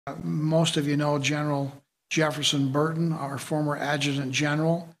Most of you know General Jefferson Burton, our former Adjutant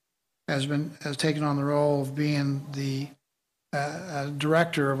General, has taken on the role of being the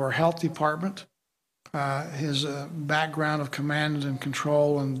director of our health department. His background of command and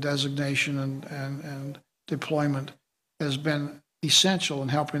control and designation and deployment has been essential in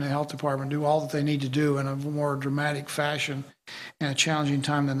helping the health department do all that they need to do in a more dramatic fashion in a challenging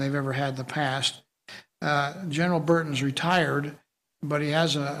time than they've ever had in the past. General Burton's retired, but he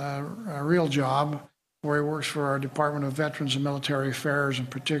has a real job where he works for our Department of Veterans and Military Affairs, and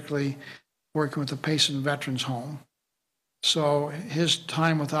particularly working with the Payson Veterans Home. So his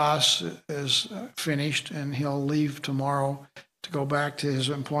time with us is finished, and he'll leave tomorrow to go back to his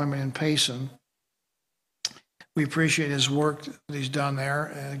employment in Payson. We appreciate his work that he's done there.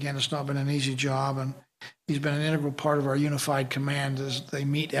 And again, it's not been an easy job, and he's been an integral part of our unified command as they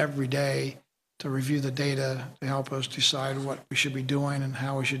meet every day to review the data to help us decide what we should be doing and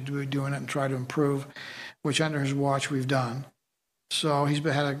how we should be doing it and try to improve, which under his watch we've done. So he's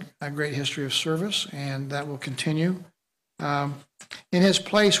had a great history of service, and that will continue. In his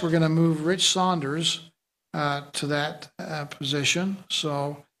place, we're going to move Rich Saunders to that position.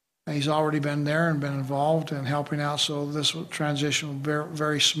 So he's already been there and been involved in helping out. So this transition will be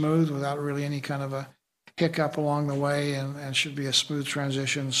very smooth without really any kind of a hiccup along the way, and should be a smooth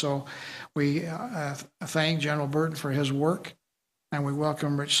transition. So we thank General Burton for his work, and we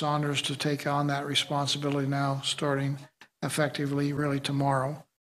welcome Rich Saunders to take on that responsibility now, starting effectively really tomorrow.